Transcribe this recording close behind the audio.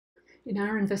In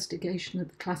our investigation of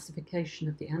the classification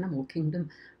of the animal kingdom,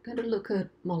 we're going to look at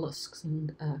mollusks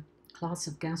and a class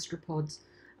of gastropods,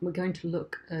 and we're going to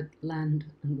look at land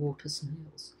and water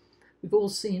snails. We've all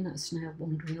seen a snail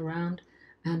wandering around,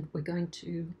 and we're going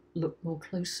to look more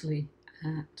closely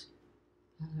at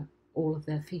all of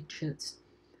their features,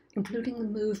 including the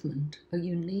movement, a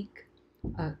unique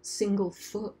single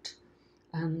foot,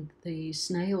 and the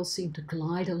snails seem to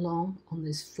glide along on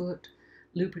this foot,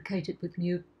 lubricated with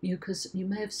mucus. You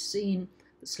may have seen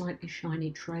the slightly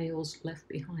shiny trails left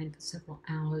behind for several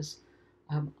hours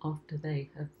after they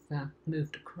have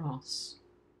moved across,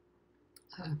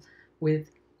 with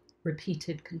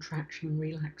repeated contraction and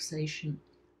relaxation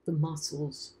of the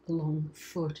muscles along the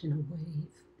foot in a wave.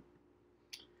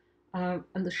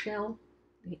 And the shell,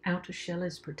 the outer shell,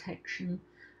 is protection.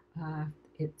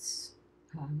 Most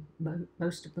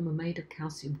of them are made of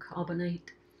calcium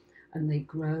carbonate, and they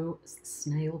grow as the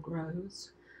snail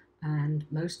grows, and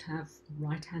most have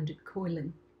right-handed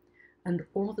coiling, and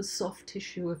all of the soft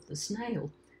tissue of the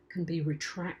snail can be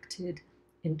retracted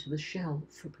into the shell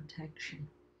for protection.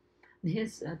 And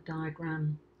here's a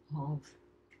diagram of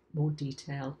more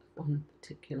detail of one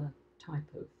particular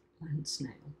type of land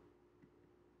snail.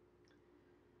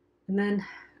 And then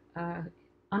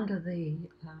under the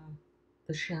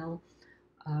shell,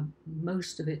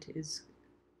 most of it is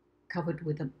covered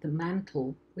with the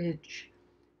mantle, which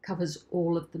covers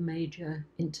all of the major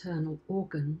internal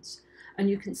organs. And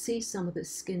you can see some of the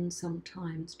skin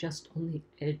sometimes just on the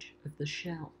edge of the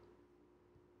shell.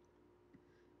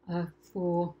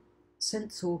 For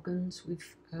sense organs,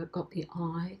 we've got the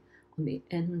eye on the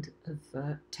end of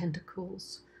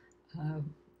tentacles.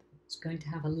 It's going to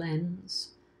have a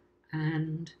lens,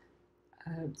 and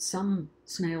some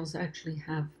snails actually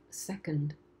have a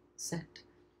second set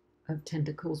of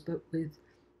tentacles, but with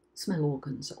smell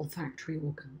organs, olfactory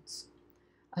organs.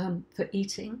 For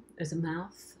eating, there's a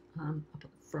mouth up at the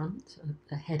front, at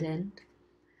the head end.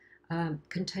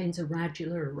 Contains a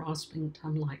radula, a rasping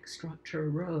tongue-like structure, a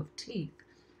row of teeth.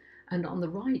 And on the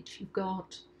right, you've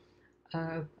got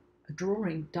a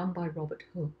drawing done by Robert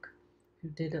Hooke, who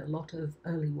did a lot of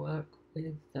early work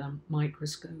with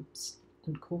microscopes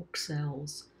and cork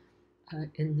cells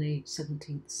in the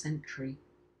 17th century.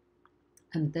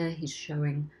 And there he's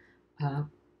showing the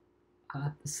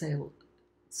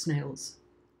snail's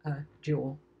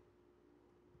jaw.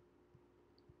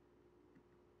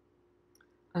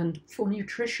 And for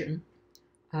nutrition,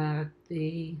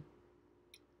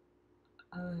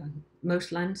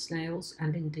 most land snails,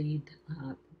 and indeed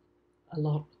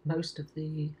most of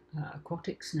the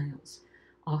aquatic snails,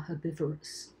 are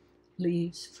herbivorous.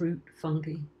 Leaves, fruit,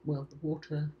 fungi. Well, the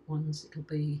water ones, it'll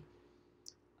be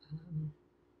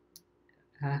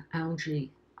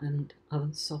algae and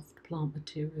other soft plant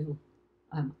material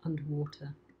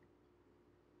underwater.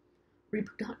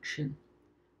 Reproduction.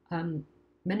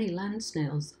 Many land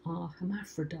snails are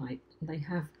hermaphrodite. They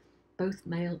have both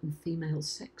male and female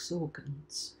sex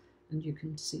organs, and you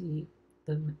can see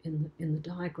them in the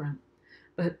diagram.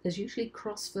 But there's usually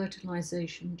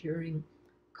cross-fertilization during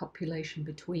copulation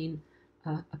between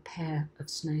a pair of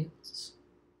snails.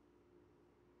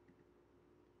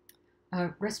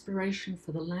 Respiration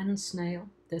for the land snail,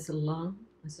 there's a lung,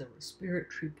 there's a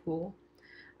respiratory pore,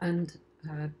 and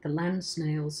the land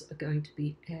snails are going to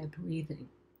be air breathing.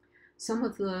 Some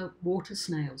of the water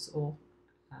snails, or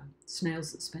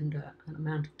snails that spend an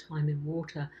amount of time in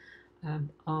water,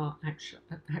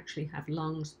 actually have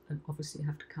lungs and obviously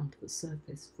have to come to the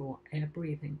surface for air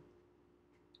breathing.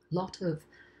 A lot of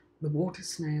the water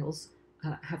snails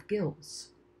have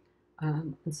gills,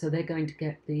 and so they're going to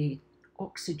get the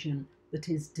oxygen that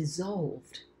is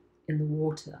dissolved in the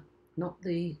water, not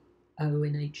the O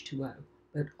in H2O,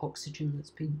 but oxygen that's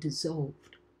been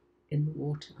dissolved in the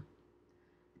water.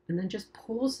 And then just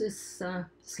pause this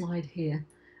slide here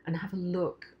and have a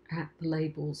look at the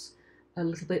labels. A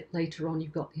little bit later on,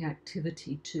 you've got the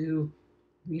activity to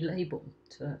relabel,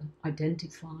 to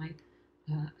identify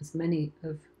as many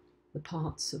of the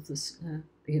parts of the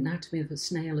anatomy of a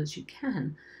snail as you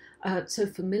can. So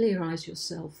familiarise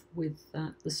yourself with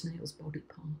the snail's body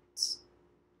parts.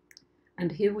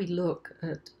 And here we look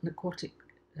at an aquatic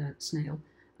snail.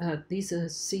 These are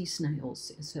sea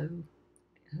snails, so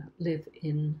live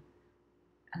in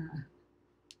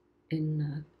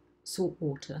salt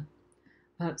water.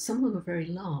 Some of them are very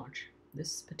large.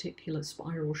 This particular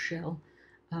spiral shell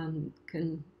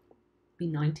can be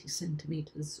 90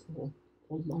 centimetres or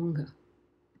longer.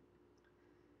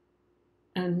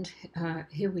 And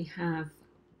here we have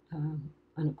an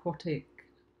aquatic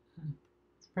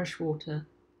freshwater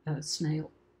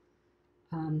snail,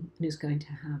 and is going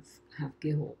to have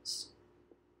gills.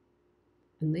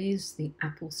 And these, the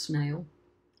apple snail,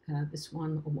 this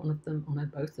one or one of them, or no,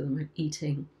 both of them are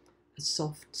eating a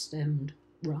soft-stemmed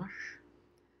rush.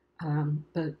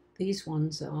 But these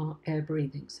ones are air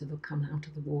breathing, so they'll come out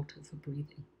of the water for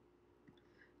breathing.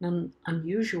 An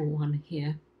unusual one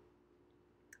here,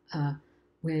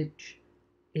 which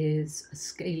is a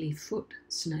scaly foot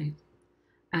snail.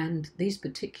 And these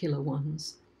particular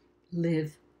ones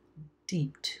live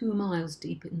deep, 2 miles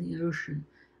deep in the ocean,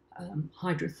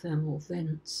 hydrothermal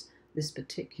vents. This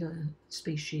particular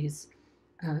species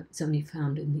is only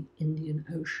found in the Indian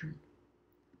Ocean.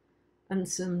 And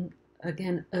some,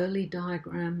 again, early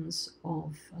diagrams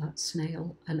of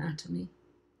snail anatomy.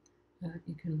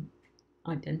 You can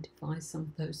identify some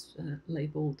of those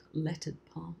labelled lettered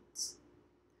parts.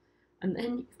 And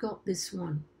then you've got this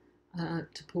one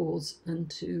to pause and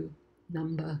to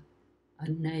number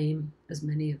and name as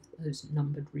many of those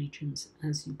numbered regions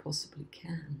as you possibly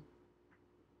can.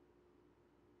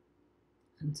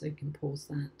 And so you can pause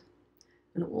that.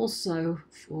 And also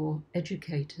for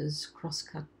educators,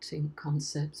 cross-cutting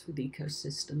concepts with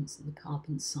ecosystems and the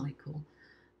carbon cycle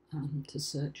to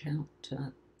search out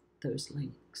those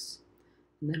links.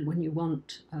 And then when you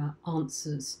want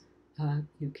answers,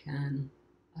 you can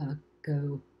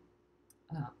go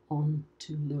on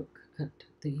to look at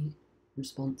the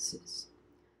responses.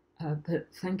 But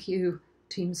thank you,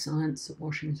 Team Science at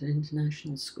Washington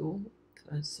International School,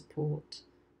 for support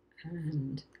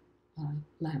and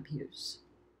lab use.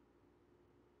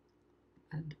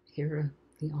 And here are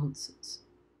the answers.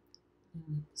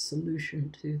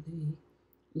 Solution to the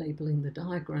labeling the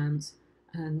diagrams,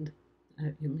 and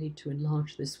you'll need to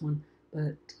enlarge this one,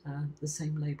 but the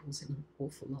same labels in an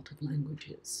awful lot of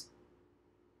languages.